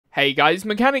Hey guys,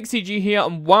 Mechanic CG here,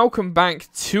 and welcome back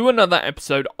to another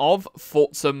episode of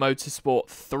Forza Motorsport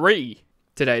 3.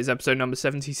 Today is episode number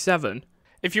 77.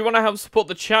 If you want to help support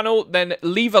the channel, then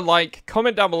leave a like,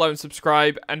 comment down below and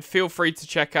subscribe, and feel free to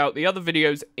check out the other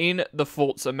videos in the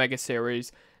Forza Mega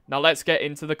Series. Now let's get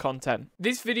into the content.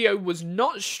 This video was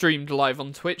not streamed live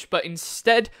on Twitch, but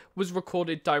instead was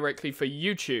recorded directly for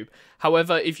YouTube.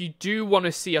 However, if you do want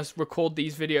to see us record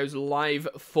these videos live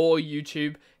for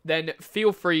YouTube, then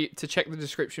feel free to check the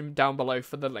description down below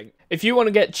for the link. If you want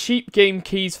to get cheap game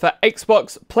keys for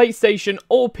Xbox, PlayStation,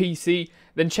 or PC,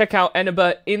 then check out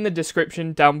Eneba in the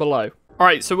description down below.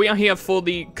 Alright, so we are here for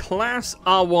the Class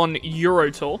R1 Euro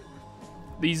Tour.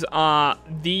 These are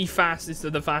the fastest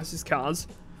of the fastest cars.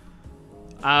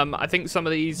 I think some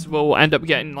of these will end up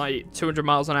getting like 200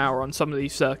 miles an hour on some of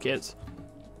these circuits.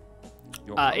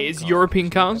 It is European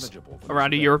cars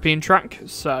around a European track,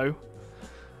 so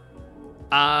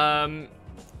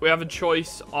we have a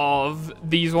choice of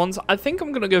these ones. I think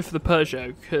I'm going to go for the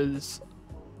Peugeot because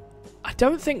I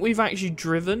don't think we've actually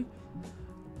driven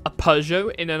a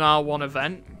Peugeot in an R1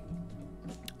 event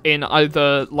in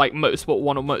either like Motorsport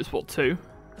 1 or Motorsport 2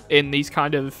 in these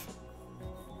kind of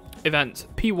events.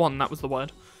 P1, that was the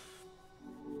word.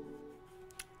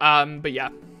 But yeah,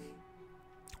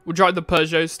 we'll drive the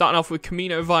Peugeot, starting off with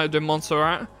Camino via de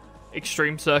Monserrat,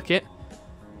 Extreme Circuit,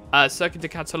 Circuit de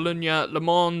Catalunya, Le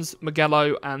Mans,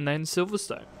 Mugello, and then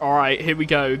Silverstone. Alright, here we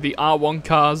go. The R1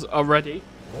 cars are ready.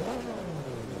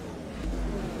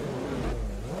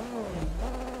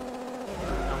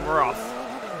 And we're off.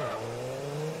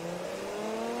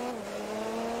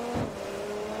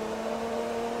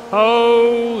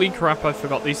 Holy crap, I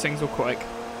forgot these things were quick.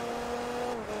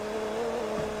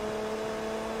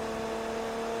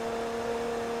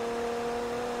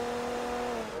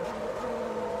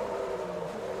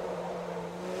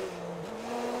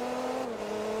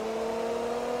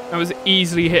 I was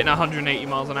easily hitting 180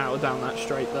 miles an hour down that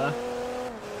straight there.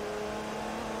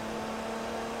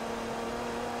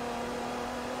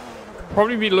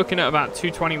 Probably be looking at about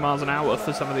 220 miles an hour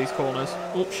for some of these corners.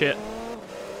 Oh, shit.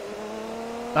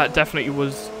 That definitely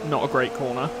was not a great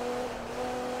corner.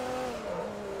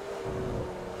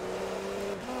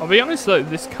 I'll be honest though,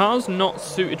 this car's not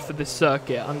suited for this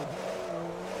circuit.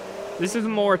 This is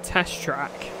more a test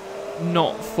track,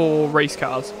 not for race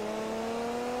cars.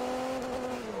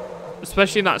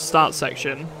 Especially in that start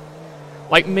section.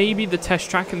 Like maybe the test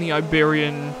track and the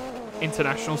Iberian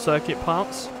International Circuit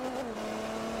parts.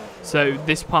 So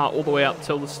this part all the way up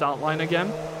till the start line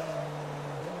again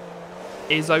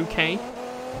is okay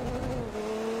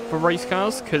for race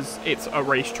cars because it's a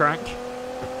racetrack,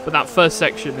 but that first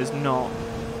section is not,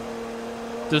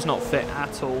 does not fit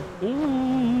at all.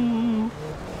 Ooh,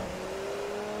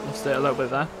 lost it a little bit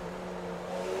there.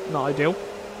 Not ideal.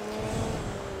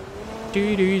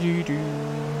 Do do do do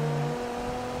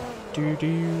do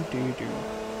do do do.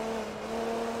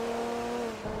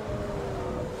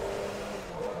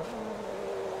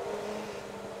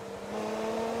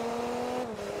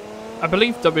 I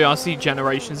believe WRC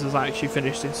Generations has actually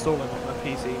finished installing on my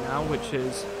PC now, which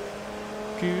is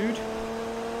good.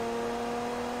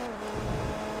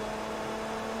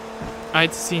 I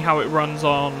had to see how it runs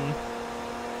on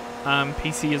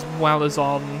PC as well as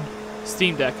on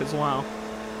Steam Deck as well.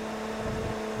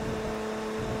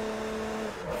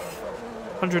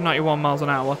 191 miles an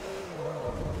hour.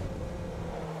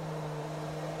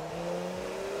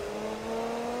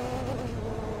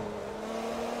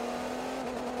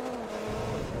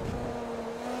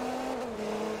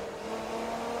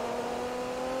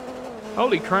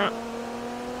 Holy crap.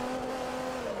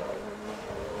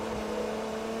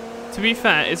 To be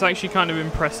fair, it's actually kind of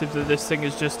impressive that this thing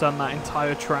has just done that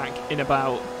entire track in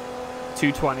about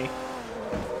 220.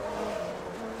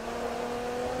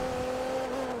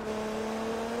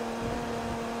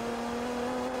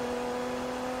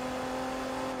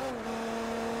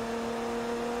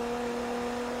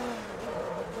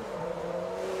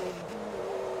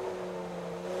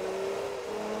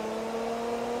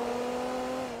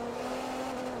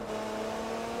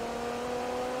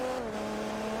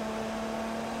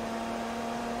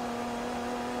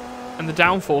 And the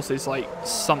downforce is like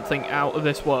something out of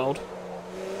this world.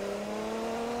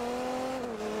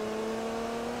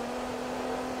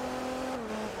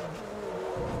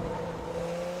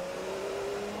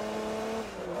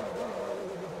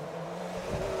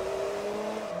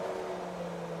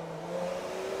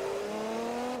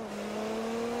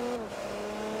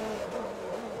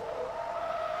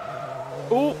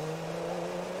 Oh!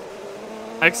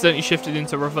 Accidentally shifted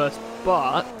into reverse,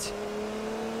 but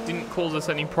didn't cause us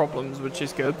any problems, which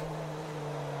is good.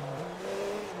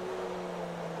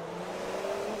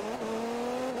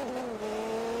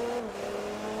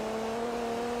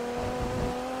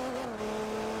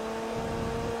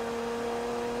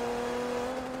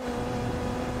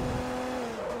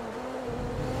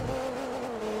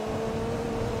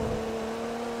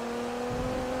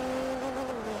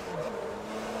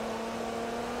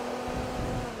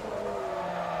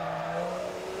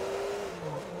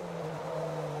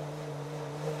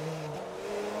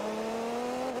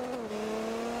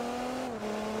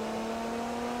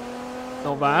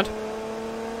 Not bad.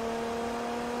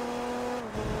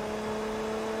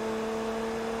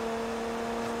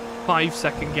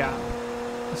 Five-second gap.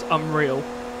 That's unreal.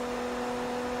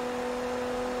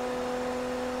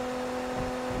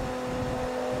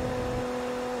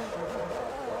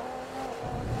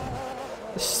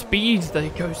 The speed that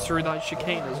it goes through that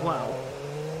chicane as well.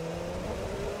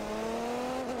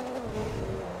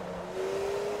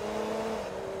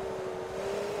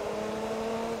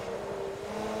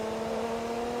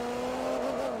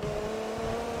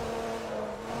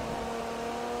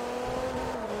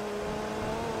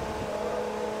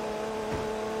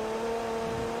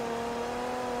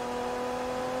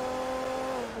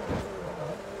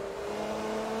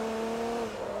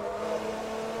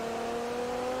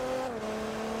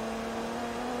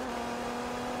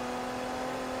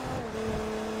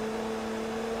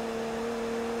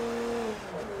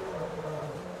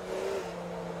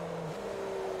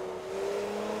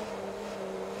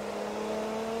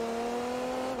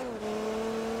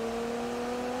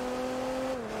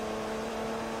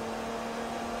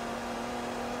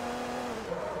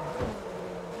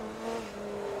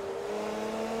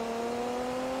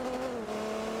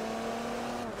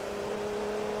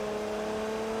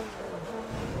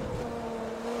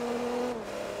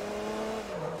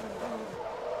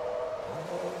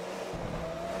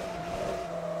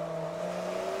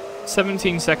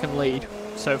 "17-second lead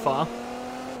so far.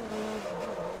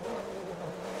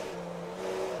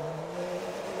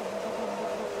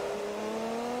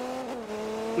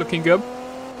 Looking good.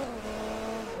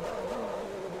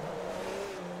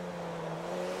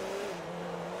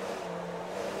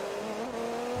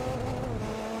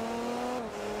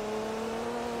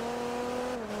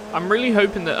 I'm really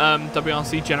hoping that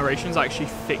WRC Generations actually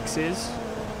fixes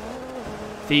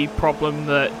the problem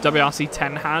that WRC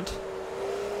 10 had.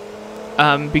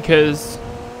 Because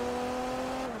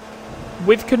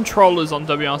with controllers on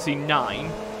WRC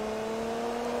 9,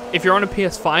 if you're on a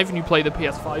PS5 and you play the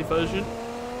PS5 version,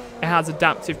 it has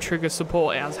adaptive trigger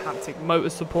support, it has haptic motor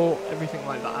support, everything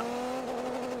like that.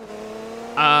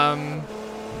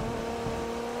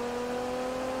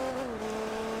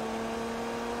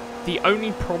 The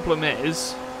only problem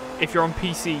is, if you're on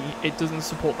PC, it doesn't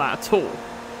support that at all.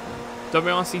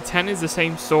 WRC 10 is the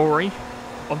same story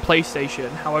on PlayStation,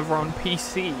 however on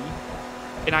PC,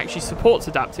 it actually supports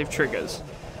adaptive triggers,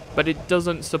 but it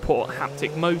doesn't support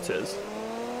haptic motors.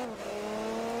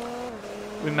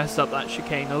 We messed up that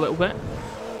chicane a little bit.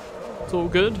 It's all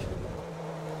good.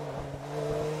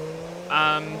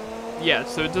 Yeah,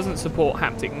 so it doesn't support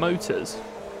haptic motors.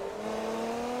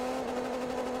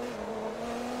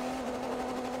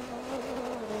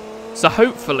 So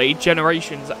hopefully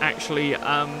Generations actually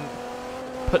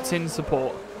puts in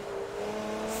support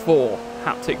for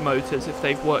haptic motors if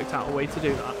they've worked out a way to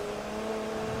do that.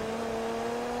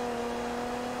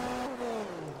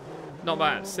 Not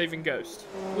bad, saving Ghost.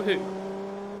 Woohoo.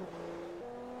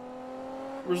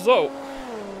 Result.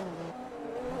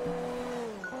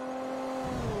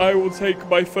 I will take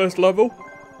my first level.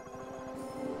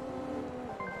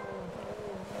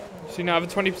 So you now have a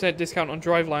 20% discount on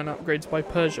driveline upgrades by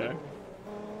Peugeot.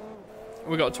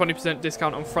 We got a 20%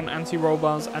 discount on front anti-roll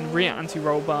bars and rear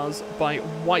anti-roll bars by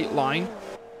White Line.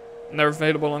 And they're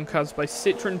available on cars by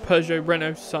Citroën, Peugeot,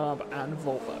 Renault, Saab and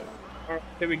Volvo. Alright,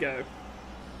 here we go.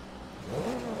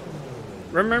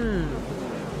 Remember.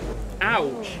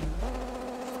 Ouch.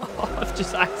 Oh, I've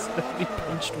just accidentally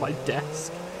punched my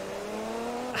desk.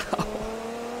 Ow.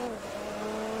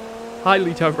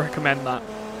 Highly don't recommend that.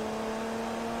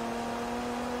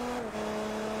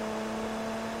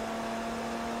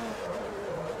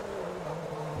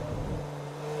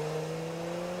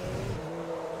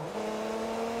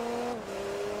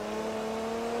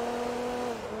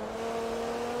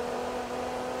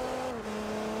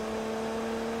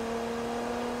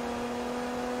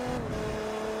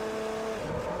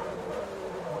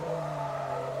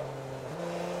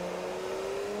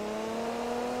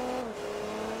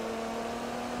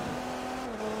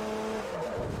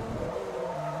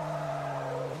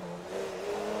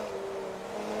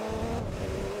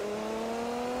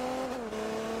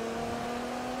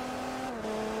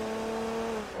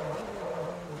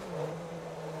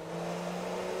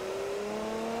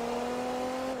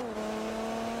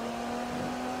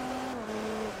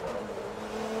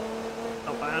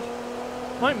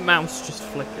 My mouse just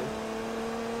flickered.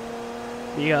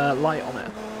 The light on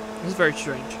it. It's very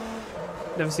strange.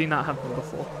 Never seen that happen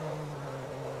before.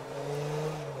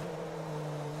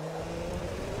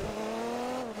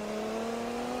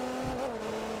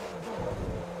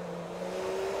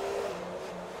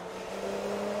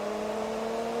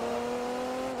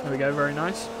 There we go, very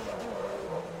nice.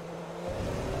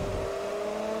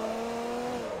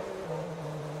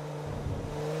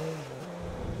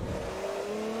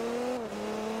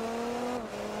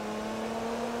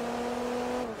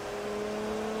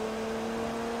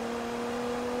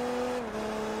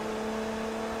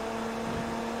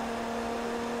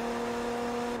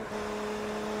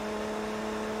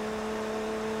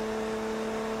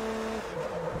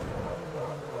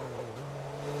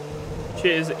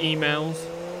 Cheers, emails.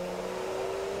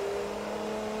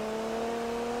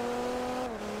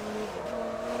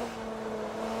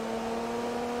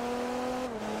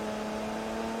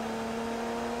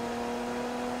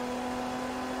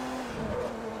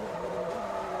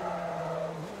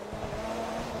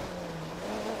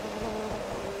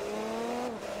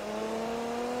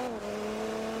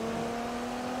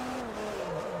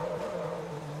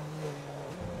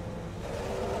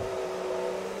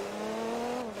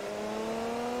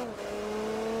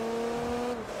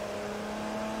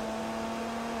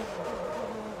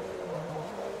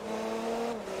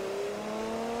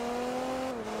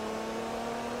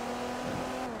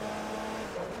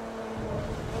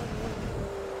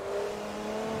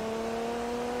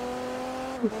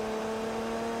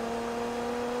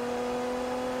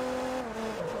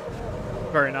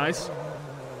 Very nice.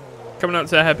 Coming out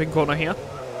to the hairpin corner here.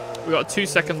 We got a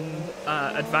 2-second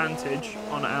advantage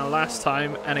on our last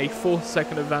time and a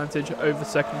 4-second advantage over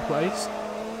second place.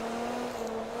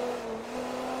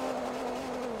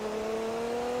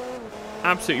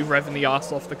 Absolutely revving the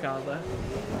arse off the car there.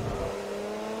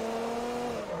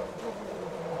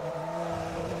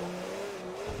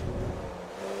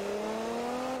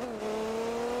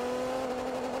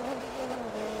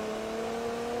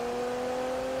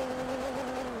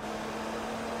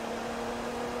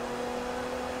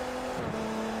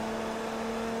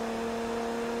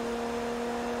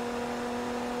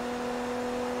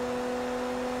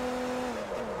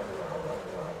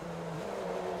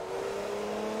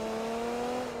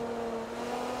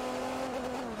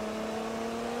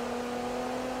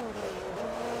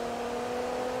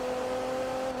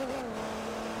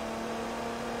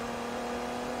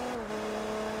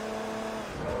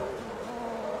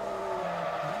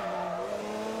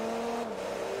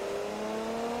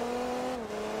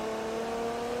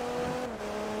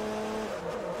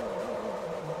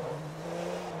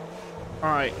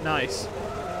 Alright, nice.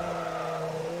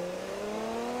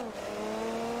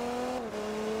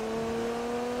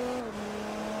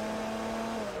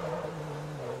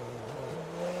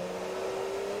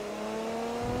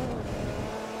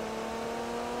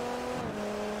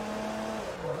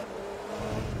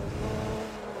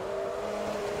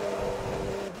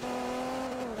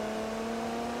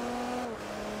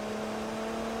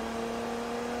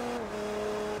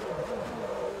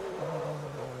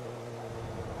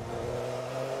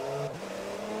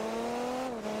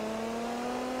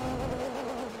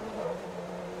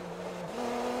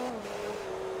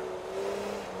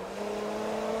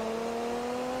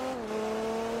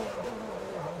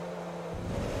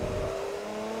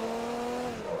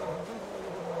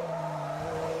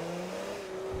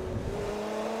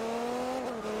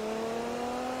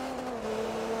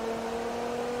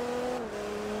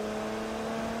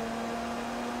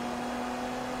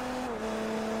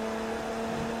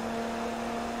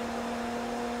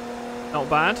 Not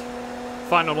bad.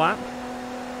 Final lap.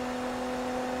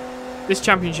 This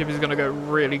championship is going to go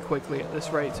really quickly at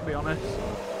this rate, to be honest.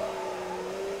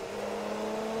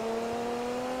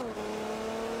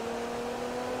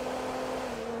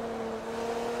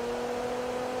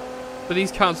 But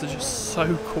these cars are just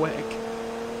so quick.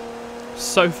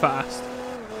 So fast.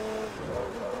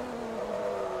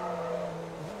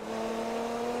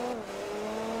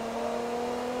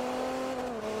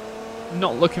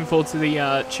 Not looking forward to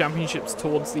the championships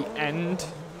towards the end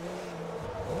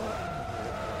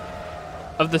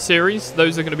of the series.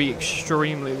 Those are going to be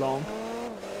extremely long.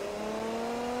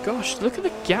 Gosh, look at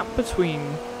the gap between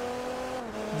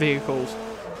vehicles.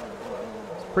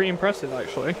 It's pretty impressive,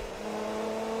 actually.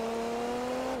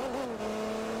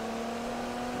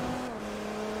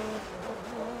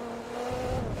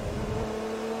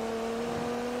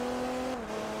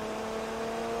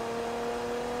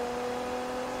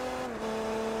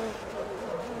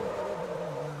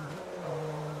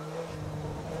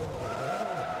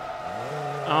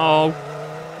 Oh,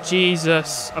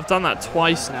 Jesus. I've done that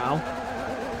twice now.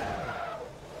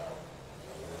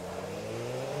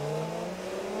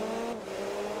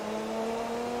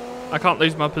 I can't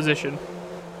lose my position.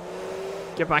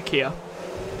 Get back here.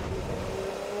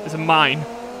 It's a mine.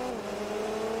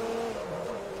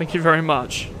 Thank you very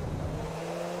much.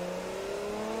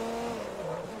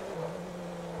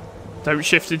 Don't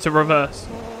shift into reverse.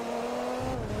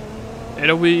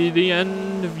 It'll be the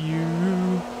end of you.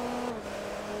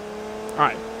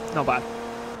 Alright, not bad.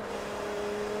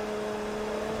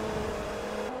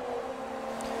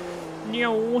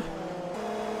 No.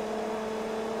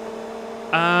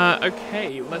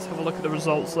 Okay, let's have a look at the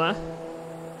results there.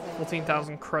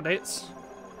 14,000 credits.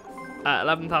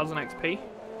 11,000 XP.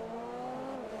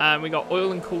 And we got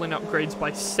oil and cooling upgrades by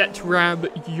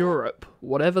Setrab Europe.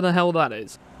 Whatever the hell that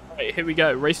is. Right, here we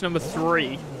go. Race number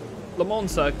 3. Le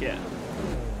Mans Circuit.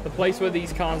 The place where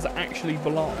these cars actually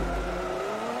belong.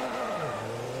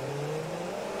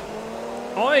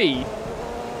 Oi!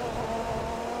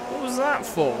 What was that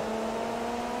for?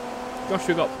 Gosh,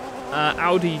 we got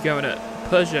Audi going at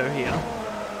Peugeot here.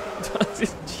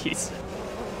 Jeez.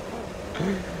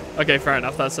 Okay, fair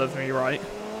enough. That serves me right.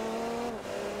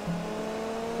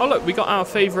 Oh look, we got our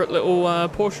favourite little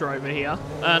Porsche over here.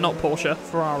 Not Porsche,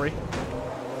 Ferrari.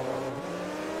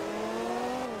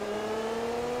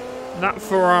 That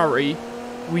Ferrari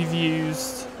we've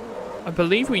used... I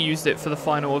believe we used it for the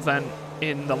final event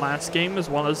in the last game as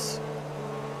well as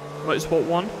Motorsport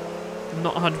 1. I'm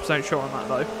not 100% sure on that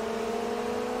though.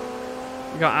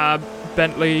 We got our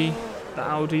Bentley, the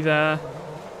Audi there.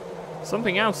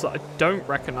 Something else that I don't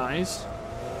recognise.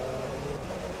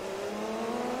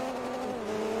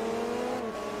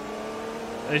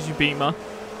 There's your Beamer.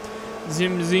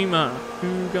 Zim Zima.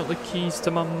 Who got the keys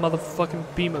to my motherfucking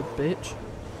Beamer, bitch?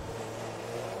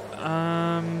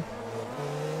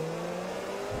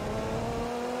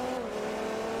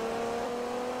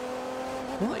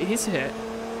 What is it?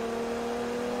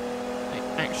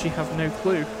 I actually have no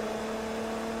clue.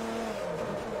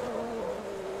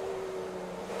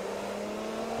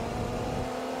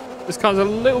 This car's a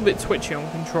little bit twitchy on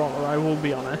controller, I will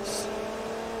be honest.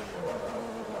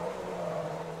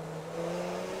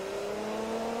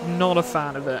 Not a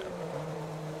fan of it.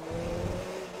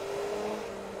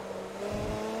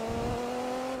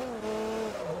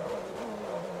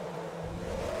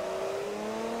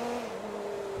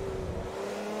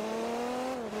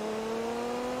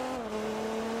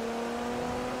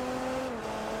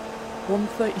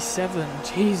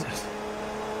 $137, Jesus.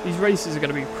 These races are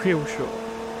going to be real short.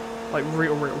 Like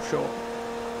real short.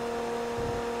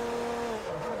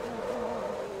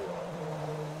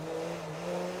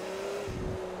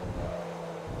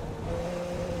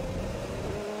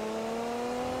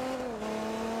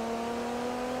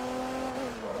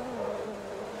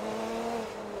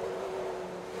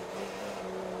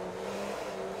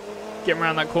 Getting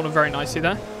around that corner very nicely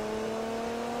there.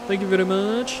 Thank you very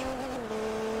much.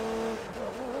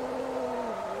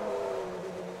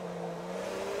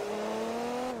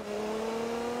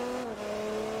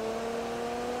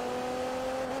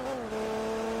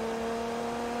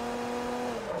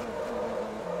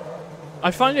 I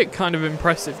find it kind of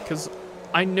impressive because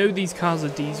I know these cars are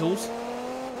diesels.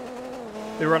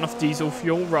 They run off diesel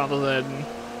fuel rather than,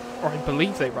 or I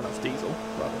believe they run off diesel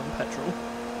rather than petrol.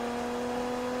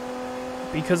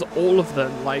 Because all of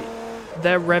them, like,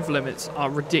 their rev limits are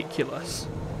ridiculous.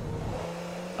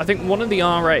 I think one of the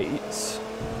R8s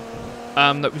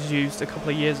that was used a couple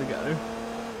of years ago,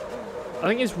 I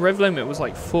think its rev limit was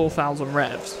like 4,000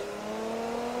 revs,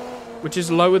 which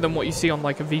is lower than what you see on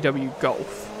like a VW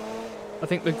Golf. I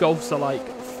think the Golfs are like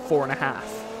 4.5,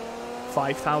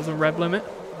 5,000 rev limit.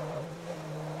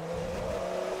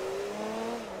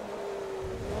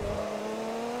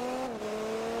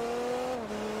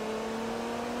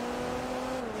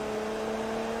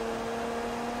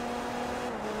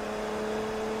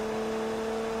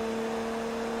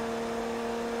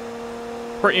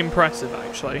 Pretty impressive,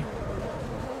 actually.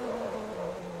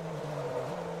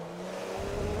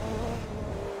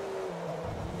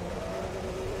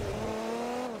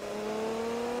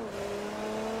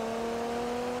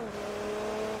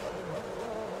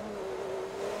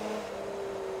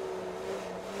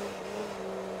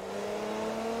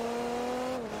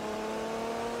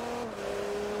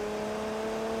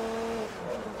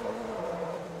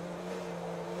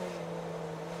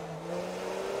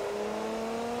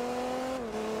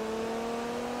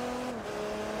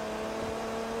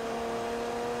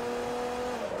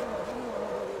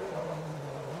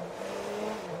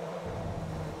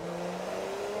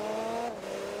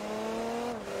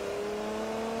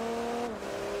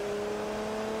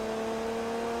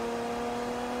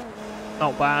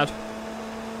 Not bad.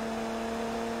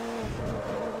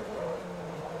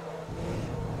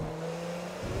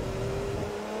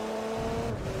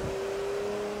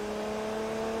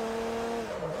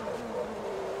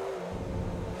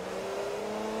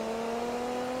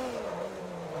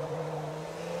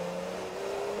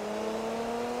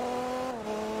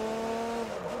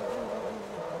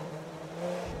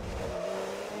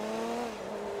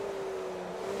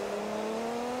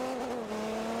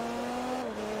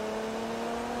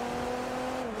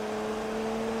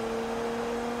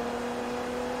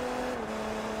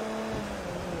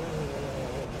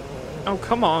 Oh,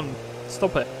 come on.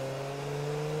 Stop it.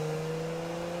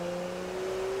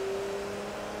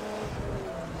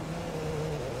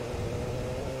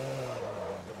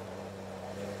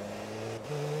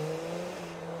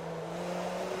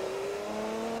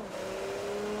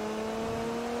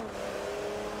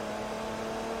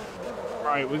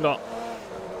 Right, we got...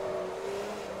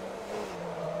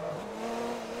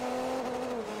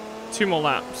 two more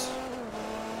laps.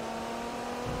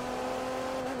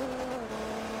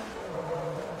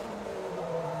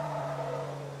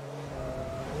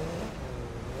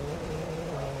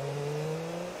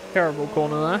 Terrible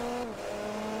corner there.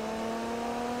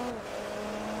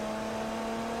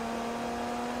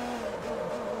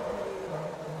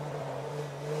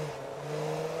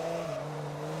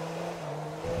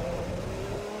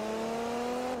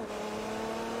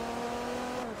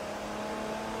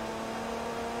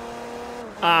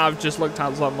 I've just looked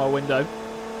outside my window.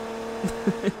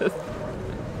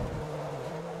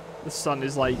 The sun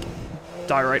is like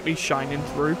directly shining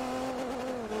through.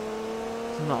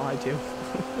 It's not ideal.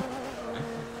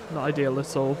 Not ideal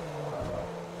at all.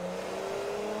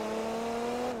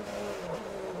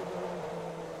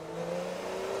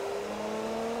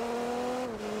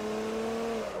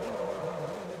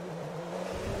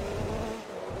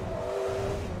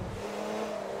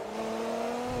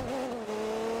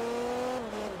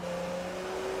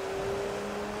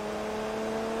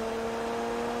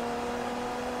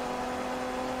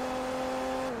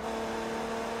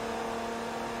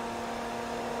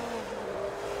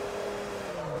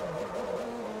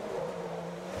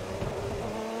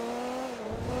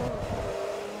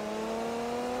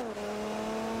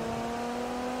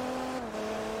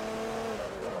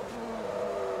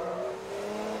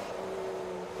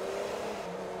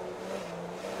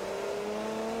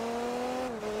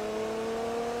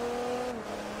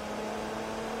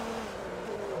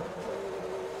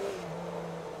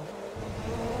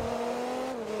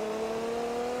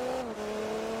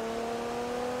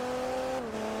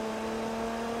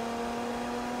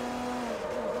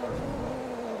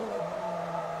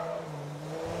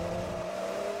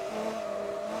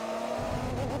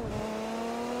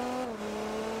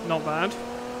 Not bad.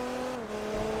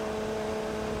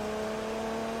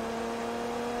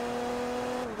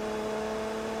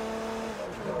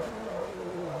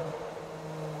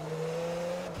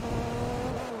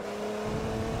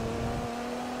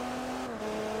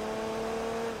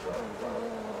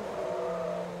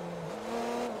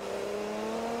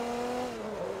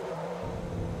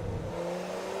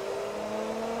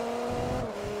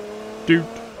 Dude.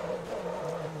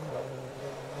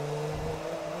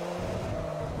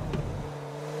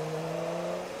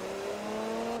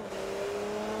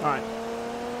 Alright.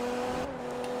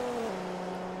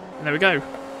 And there we go.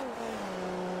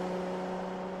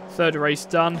 Third race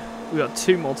done. We got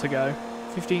 2 more to go.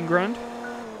 15 grand.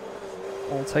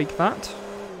 I'll take that.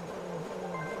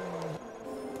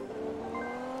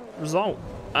 Result.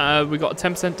 We got a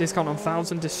 10% discount on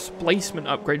 1,000 displacement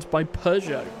upgrades by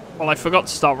Peugeot. Well, I forgot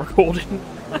to start recording.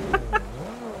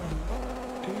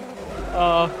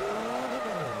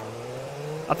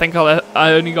 I think I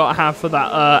only got half of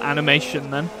that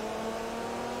animation then.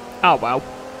 Oh well.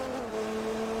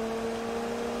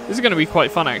 This is going to be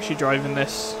quite fun actually driving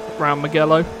this around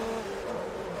Mugello.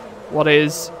 What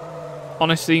is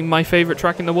honestly my favourite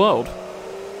track in the world.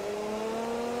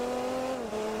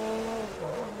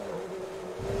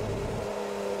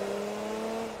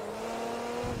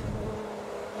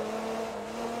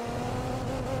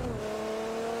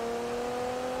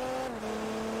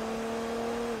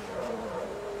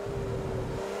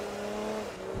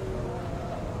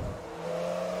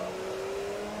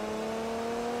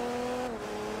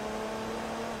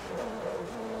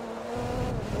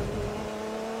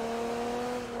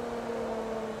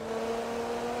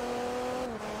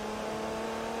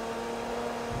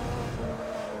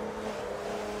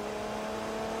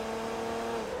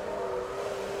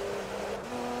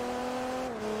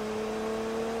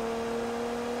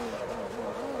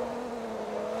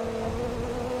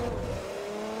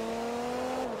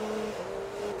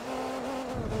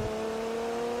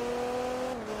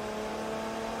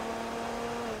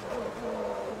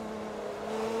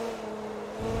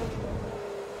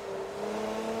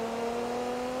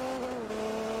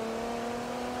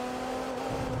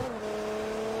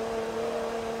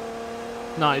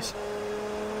 Nice.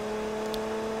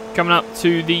 Coming up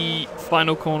to the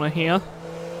final corner here.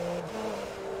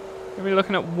 We're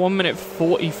looking at 1 minute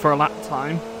 40 for a lap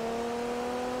time.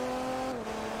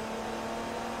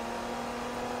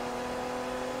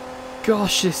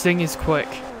 Gosh, this thing is quick.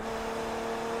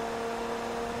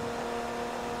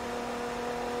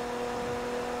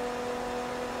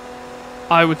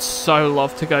 I would so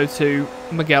love to go to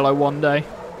Mugello one day.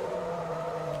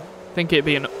 I think it'd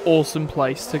be an awesome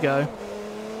place to go.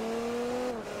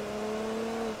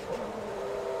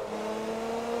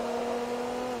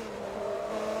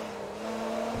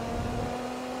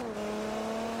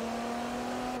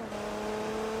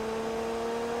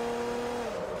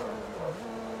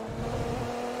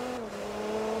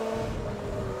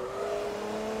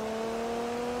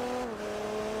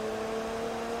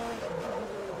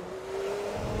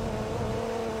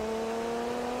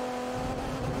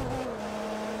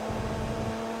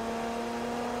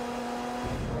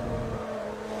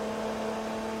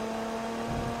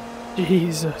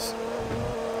 Jesus.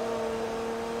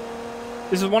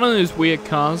 This is one of those weird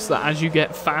cars that as you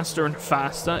get faster and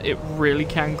faster, it really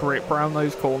can grip around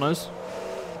those corners.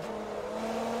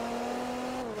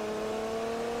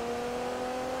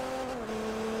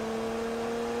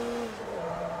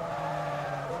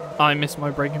 I missed my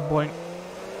braking point.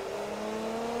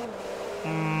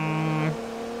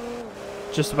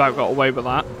 Just about got away with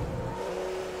that.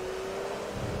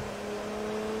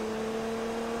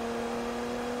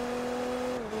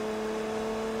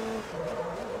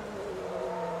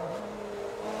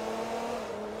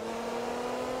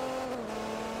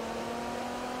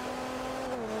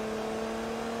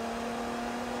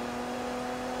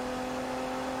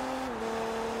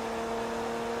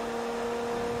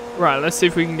 Right, let's see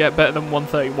if we can get better than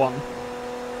 131.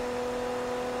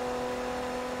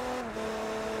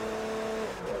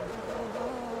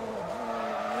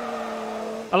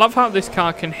 I love how this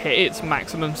car can hit its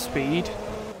maximum speed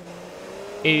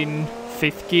in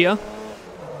 5th gear,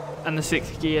 and the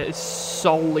 6th gear is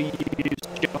solely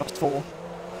used just for...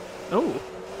 Oh.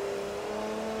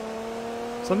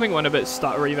 Something went a bit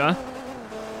stuttery there.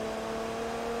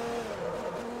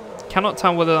 Cannot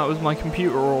tell whether that was my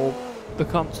computer or the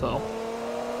console.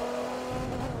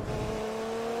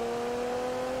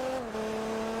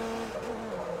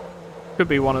 Could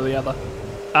be one or the other.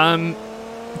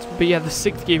 But yeah, the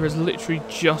 6th gear is literally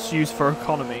just used for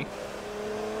economy.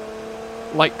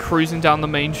 Like cruising down the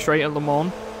main straight at Le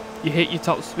Mans, you hit your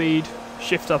top speed,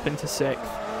 shift up into 6th,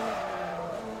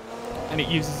 and it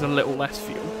uses a little less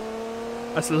fuel.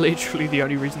 That's literally the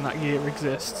only reason that gear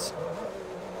exists.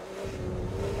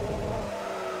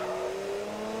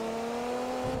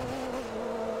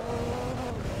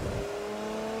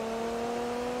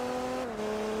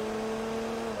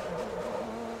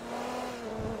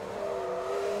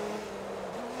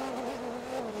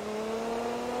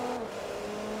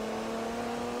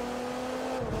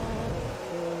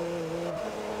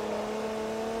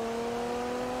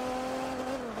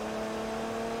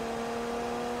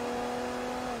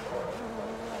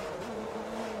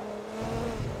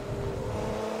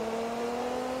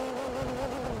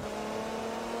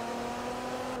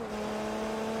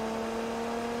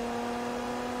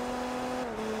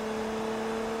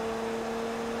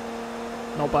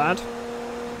 Not bad.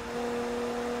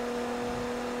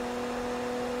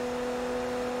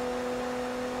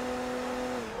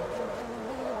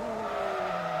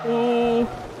 Ooh.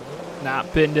 Nah,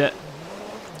 binned it.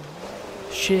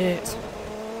 Shit.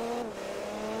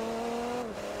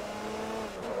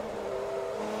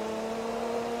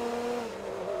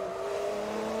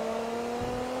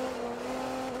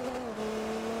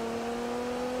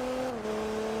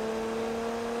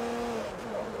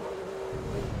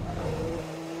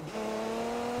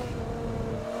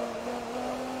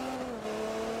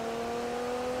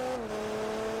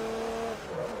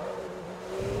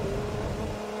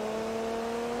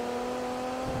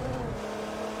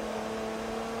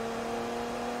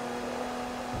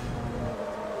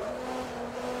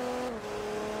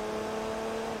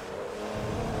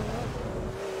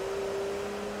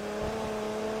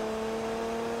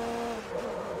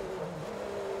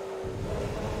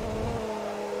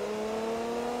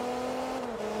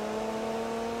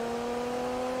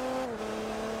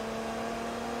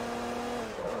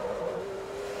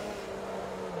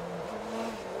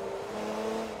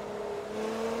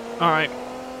 Alright.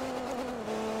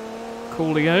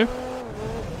 Coolio.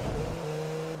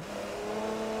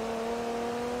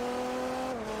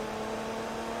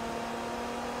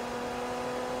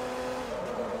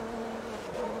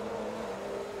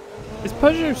 Is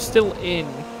Peugeot still in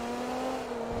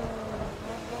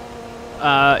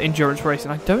endurance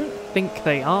racing? I don't think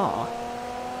they are.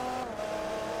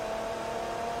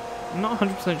 I'm not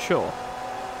 100% sure.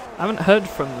 I haven't heard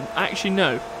from them. Actually,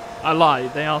 no. I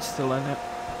lied. They are still in it.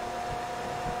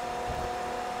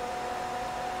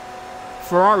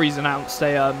 Ferrari's announced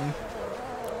a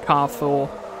car for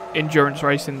endurance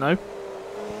racing, though.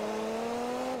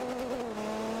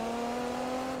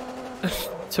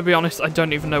 To be honest, I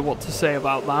don't even know what to say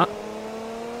about that.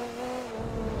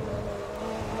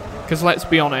 Because let's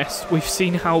be honest, we've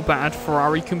seen how bad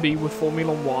Ferrari can be with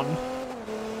Formula 1.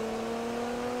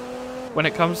 When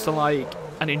it comes to, like,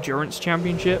 an endurance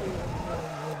championship,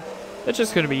 they're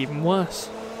just going to be even worse.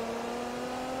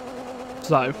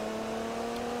 So,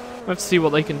 let's see what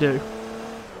they can do.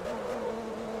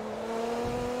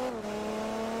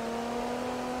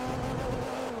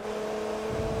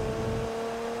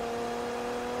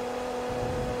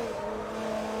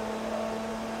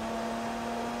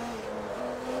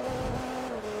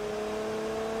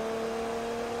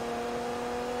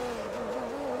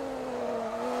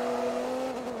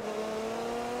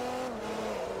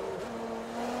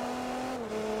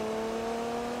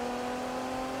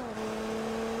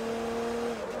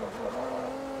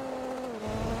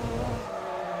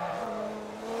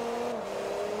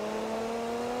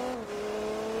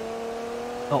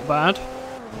 Not bad.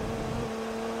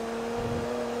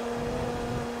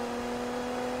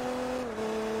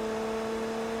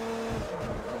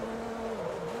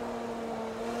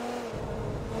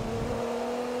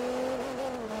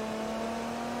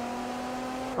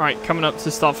 Alright, coming up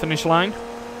to start finish line.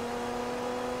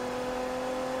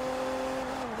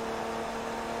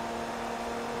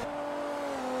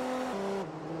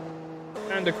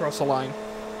 And across the line.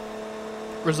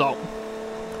 Result.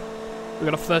 We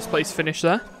got a first place finish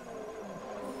there.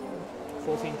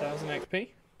 14,000 XP.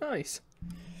 Nice.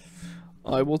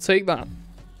 I will take that.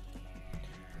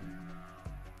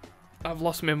 I've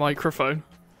lost my microphone.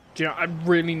 Do you know, I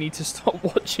really need to stop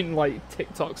watching like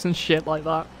TikToks and shit like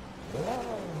that.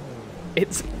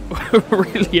 It's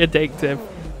really addictive.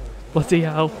 Bloody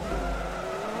hell.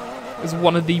 It's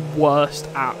one of the worst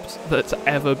apps that's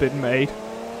ever been made.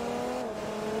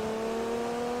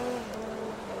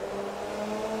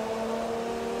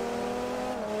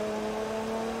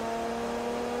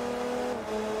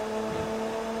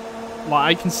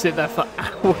 Like, I can sit there for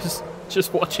hours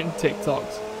just watching TikToks.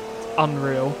 It's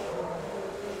unreal.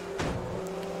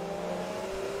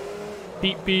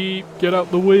 Beep beep, get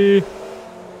out the way.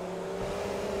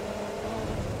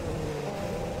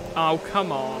 Oh,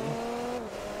 come on.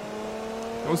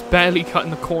 I was barely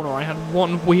cutting the corner. I had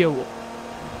one wheel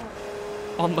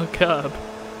on the curb.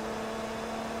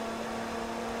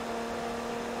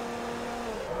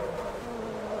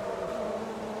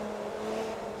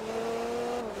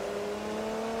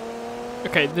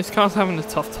 Okay, this car's having a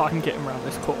tough time getting around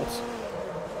this course.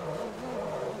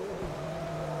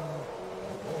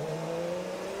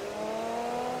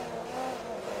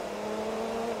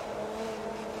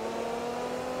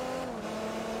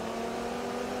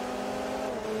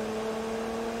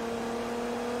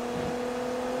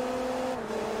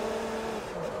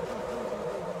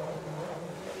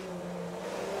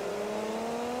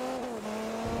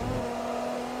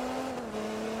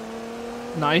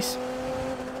 Nice.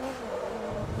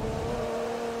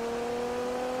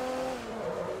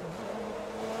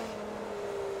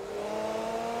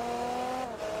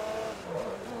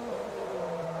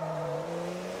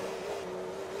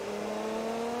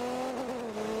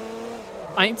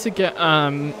 I need to get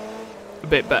a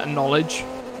bit better knowledge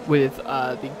with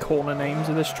the corner names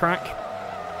of this track.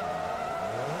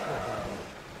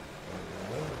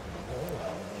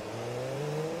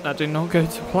 That did not go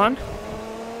to plan.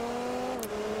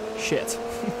 Shit.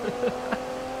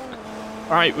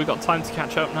 Alright, we've got time to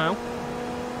catch up now.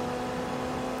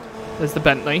 There's the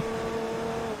Bentley,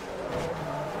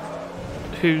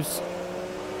 who's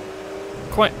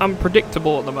quite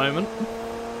unpredictable at the moment.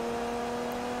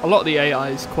 A lot of the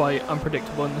AI is quite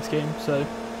unpredictable in this game, so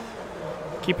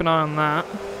keep an eye on that.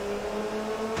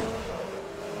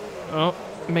 Oh,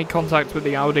 made contact with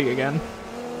the Audi again.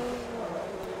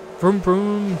 Vroom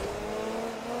vroom.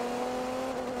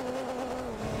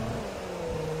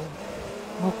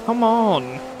 Oh, come on.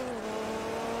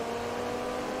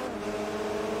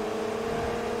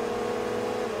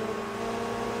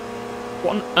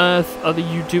 What on earth are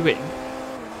you doing?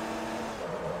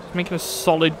 Just making a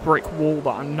solid brick wall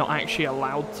that I'm not actually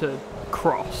allowed to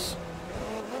cross.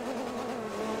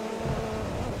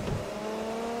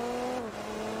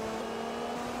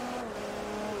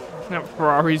 Now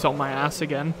Ferrari's on my ass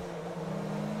again.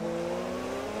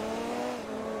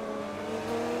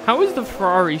 How is the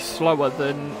Ferrari slower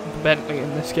than the Bentley in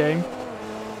this game?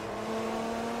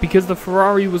 Because the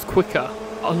Ferrari was quicker.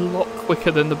 A lot quicker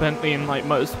than the Bentley in like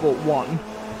Motorsport 1.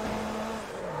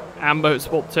 And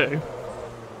Motorsport 2.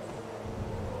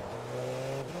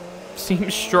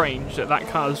 Seems strange that that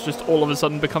car has just all of a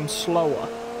sudden become slower.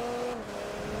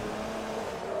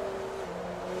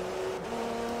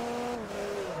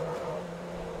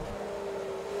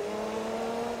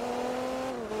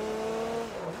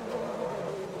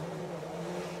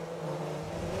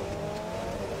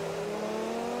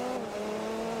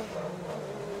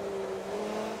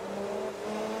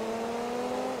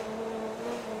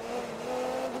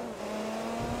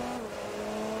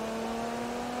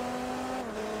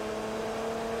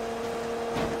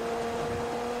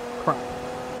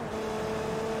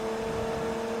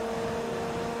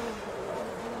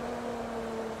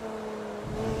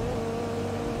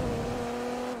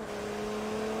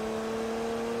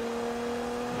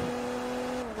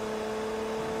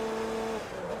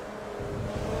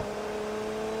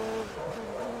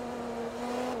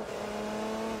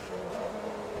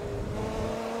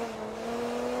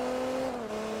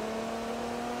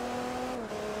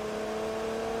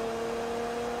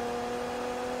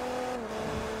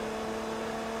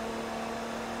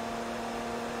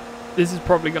 This is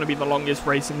probably going to be the longest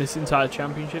race in this entire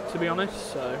championship, to be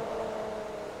honest, so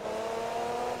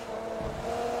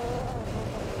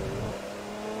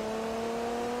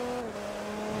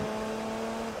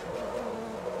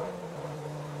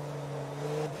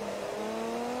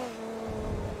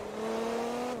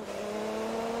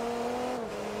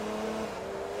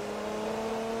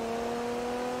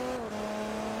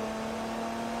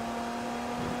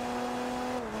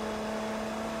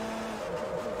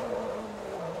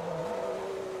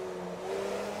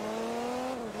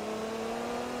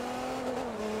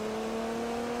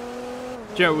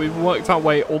Joe, we've worked our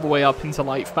way all the way up into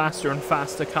like faster and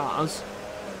faster cars.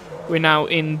 We're now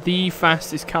in the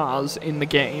fastest cars in the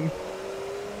game.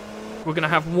 We're going to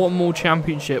have one more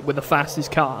championship with the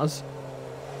fastest cars.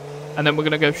 And then we're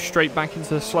going to go straight back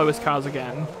into the slowest cars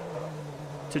again.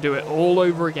 To do it all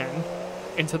over again.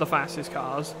 Into the fastest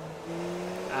cars.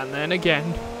 And then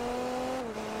again.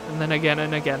 And then again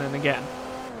and again and again.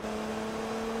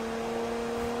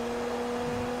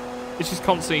 It's just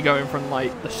constantly going from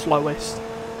like the slowest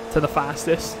to the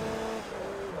fastest.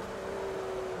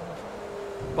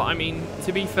 But I mean,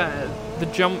 to be fair, the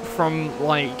jump from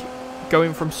like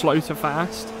going from slow to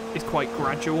fast is quite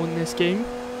gradual in this game.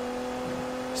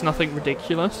 It's nothing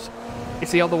ridiculous.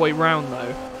 It's the other way round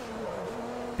though,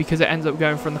 because it ends up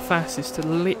going from the fastest to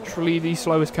literally the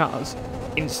slowest cars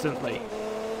instantly.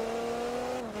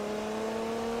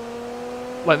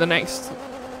 Like the next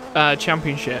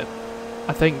championship,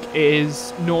 I think,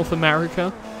 is North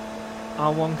America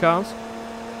R1 cars.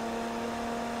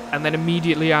 And then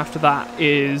immediately after that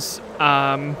is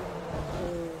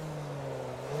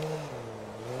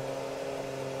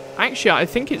actually, I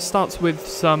think it starts with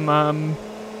some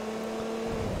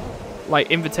like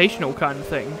invitational kind of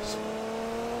things.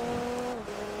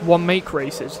 One make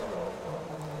races.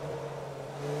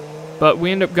 But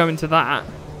we end up going to that.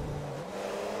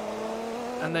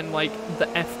 And then like the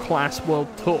F-Class World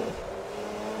Tour.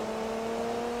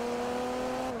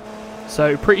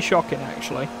 So pretty shocking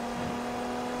actually.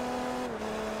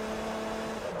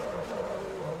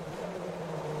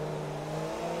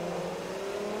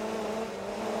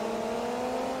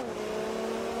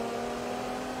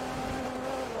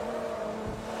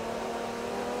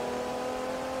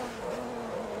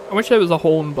 I wish there was a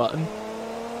horn button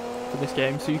for this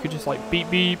game, so you could just like beep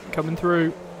beep coming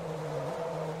through.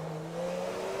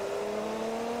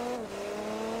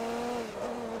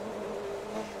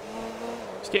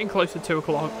 It's getting close to 2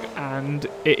 o'clock and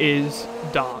it is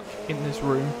dark in this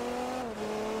room.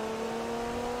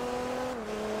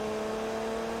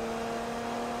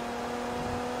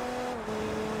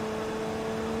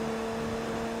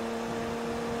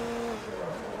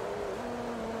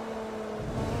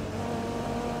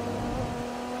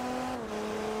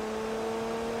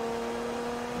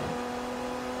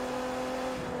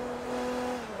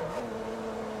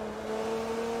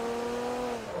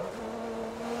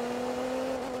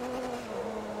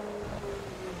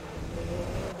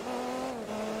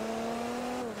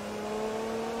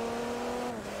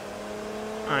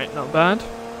 Alright, not bad.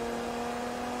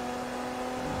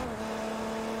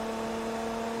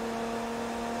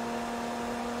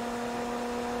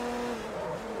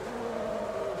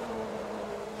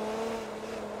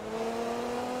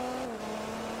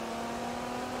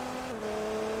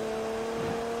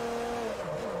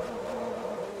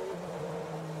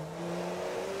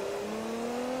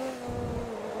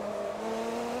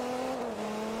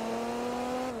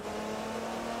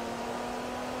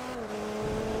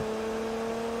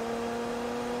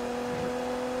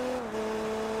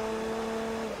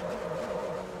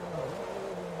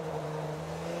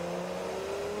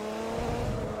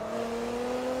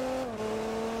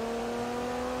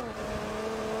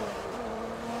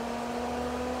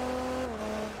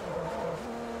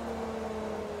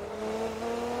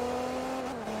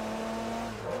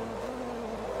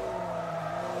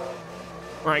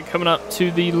 Right, coming up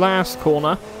to the last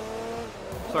corner.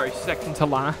 Sorry, second to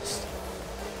last.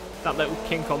 That little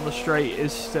kink on the straight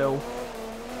is still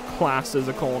classed as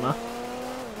a corner.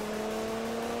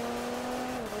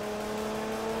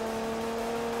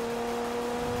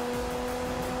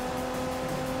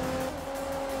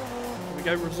 Here we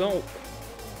go, result.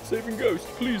 Saving Ghost,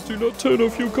 please do not turn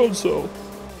off your console.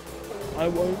 I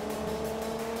won't.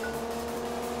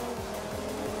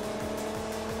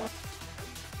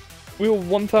 We were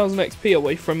 1000 XP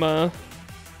away from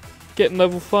getting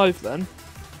level 5 then.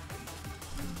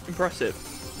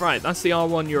 Impressive. Right, that's the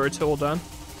R1 Euro Tour done.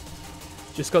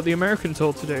 Just got the American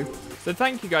Tour to do. So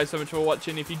thank you guys so much for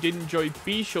watching. If you did enjoy,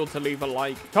 be sure to leave a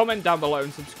like, comment down below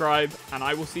and subscribe. And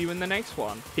I will see you in the next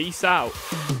one. Peace out.